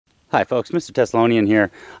Hi folks, Mr. Thessalonian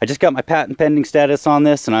here. I just got my patent pending status on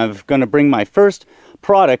this, and I'm going to bring my first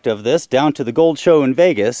product of this down to the Gold Show in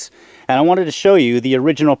Vegas, and I wanted to show you the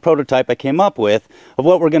original prototype I came up with of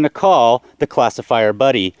what we're going to call the Classifier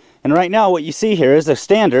Buddy. And right now what you see here is a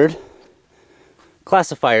standard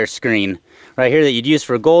classifier screen right here that you'd use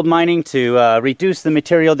for gold mining to reduce the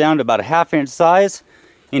material down to about a 1/2 inch size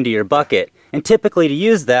into your bucket. And typically to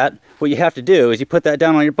use that, what you have to do is you put that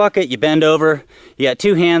down on your bucket, you bend over, you got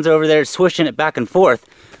two hands over there swishing it back and forth.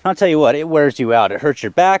 And I'll tell you what, it wears you out. It hurts your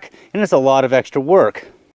back, and it's a lot of extra work.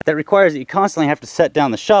 That requires that you constantly have to set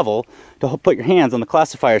down the shovel to put your hands on the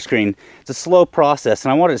classifier screen. It's a slow process,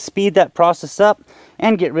 and I wanted to speed that process up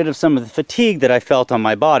and get rid of some of the fatigue that I felt on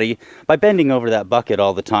my body by bending over that bucket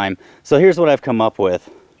all the time. So here's what I've come up with.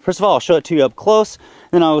 First of all, I'll show it to you up close,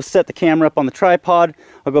 then I'll set the camera up on the tripod,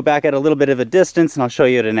 I'll go back at a little bit of a distance, and I'll show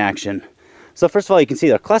you it in action. So first of all, you can see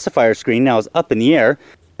the classifier screen now is up in the air.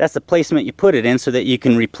 That's the placement you put it in so that you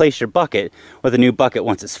can replace your bucket with a new bucket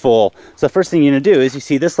once it's full. So the first thing you're going to do is you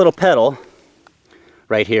see this little pedal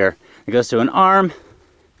right here. It goes to an arm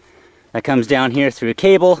that comes down here through a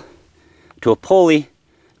cable to a pulley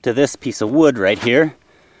to this piece of wood right here.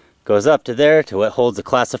 Goes up to there to what holds the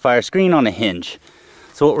classifier screen on a hinge.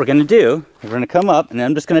 So what we're going to do is we're going to come up, and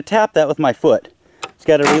I'm just going to tap that with my foot. It's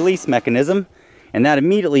got a release mechanism, and that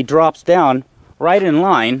immediately drops down right in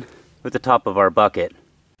line with the top of our bucket.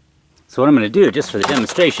 So what I'm going to do, just for the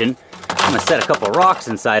demonstration, I'm going to set a couple rocks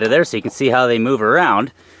inside of there so you can see how they move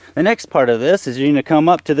around. The next part of this is you're going to come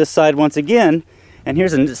up to this side once again, and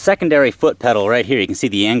here's a secondary foot pedal right here. You can see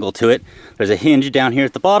the angle to it. There's a hinge down here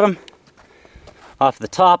at the bottom. Off the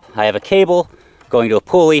top, I have a cable going to a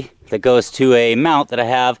pulley that goes to a mount that I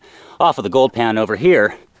have off of the gold pan over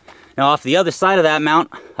here. Now off the other side of that mount,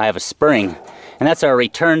 I have a spring, and that's our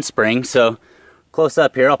return spring. So close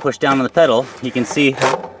up here, I'll push down on the pedal. You can see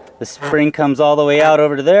the spring comes all the way out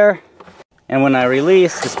over to there, and when I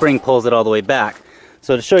release, the spring pulls it all the way back.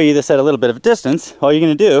 So to show you this at a little bit of a distance, all you're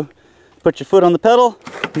going to do, put your foot on the pedal,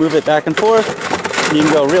 move it back and forth, and you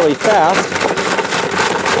can go really fast,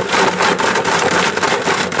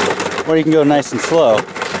 or you can go nice and slow.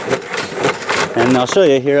 And I'll show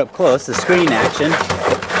you here up close the screen action.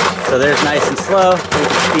 So there's nice and slow, we can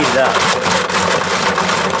speed it up.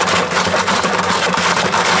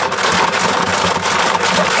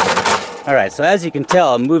 Alright, so as you can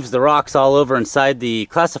tell, it moves the rocks all over inside the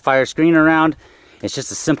classifier screen around. It's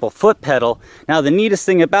just a simple foot pedal. Now the neatest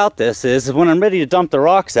thing about this is when I'm ready to dump the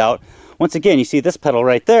rocks out, once again you see this pedal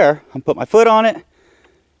right there, I put my foot on it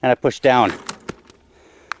and I push down.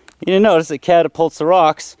 You notice it catapults the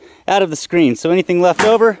rocks out of the screen. So anything left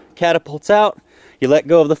over catapults out. You let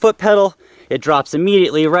go of the foot pedal, it drops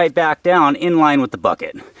immediately right back down in line with the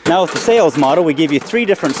bucket. Now with the sales model, we give you 3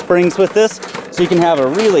 different springs with this. So you can have a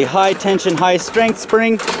really high tension, high strength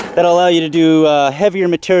spring that'll allow you to do heavier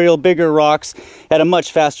material, bigger rocks at a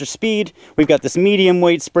much faster speed. We've got this medium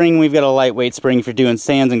weight spring, we've got a lightweight spring if you're doing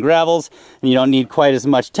sands and gravels, and you don't need quite as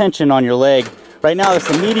much tension on your leg. Right now it's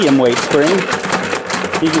a medium weight spring.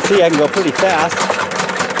 You can see I can go pretty fast.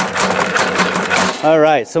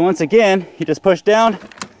 Alright, so once again, you just push down,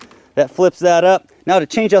 that flips that up. Now to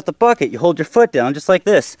change out the bucket, you hold your foot down just like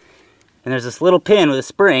this. And there's this little pin with a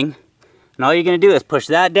spring, and all you're going to do is push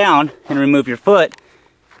that down and remove your foot,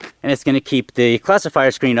 and it's going to keep the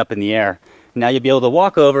classifier screen up in the air. Now you'll be able to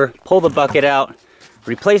walk over, pull the bucket out,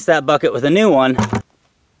 replace that bucket with a new one.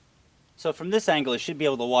 So from this angle, you should be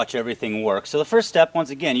able to watch everything work. So the first step,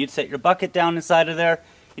 once again, you'd set your bucket down inside of there.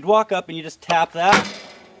 You'd walk up and you just tap that.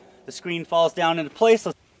 The screen falls down into place.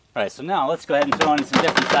 Alright, so now let's go ahead and throw in some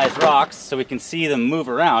different sized rocks so we can see them move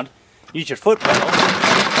around. Use your foot pedal.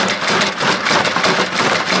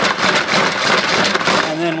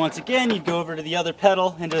 And then once again, you'd go over to the other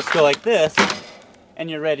pedal and just go like this. And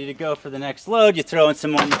you're ready to go for the next load. You throw in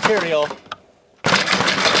some more material.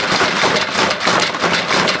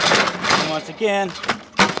 Once again,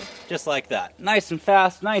 just like that. Nice and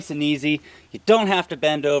fast, nice and easy. You don't have to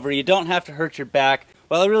bend over, you don't have to hurt your back.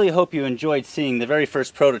 Well, I really hope you enjoyed seeing the very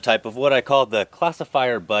first prototype of what I call the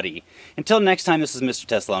Classifier Buddy. Until next time, this is Mr.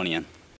 Thessalonian.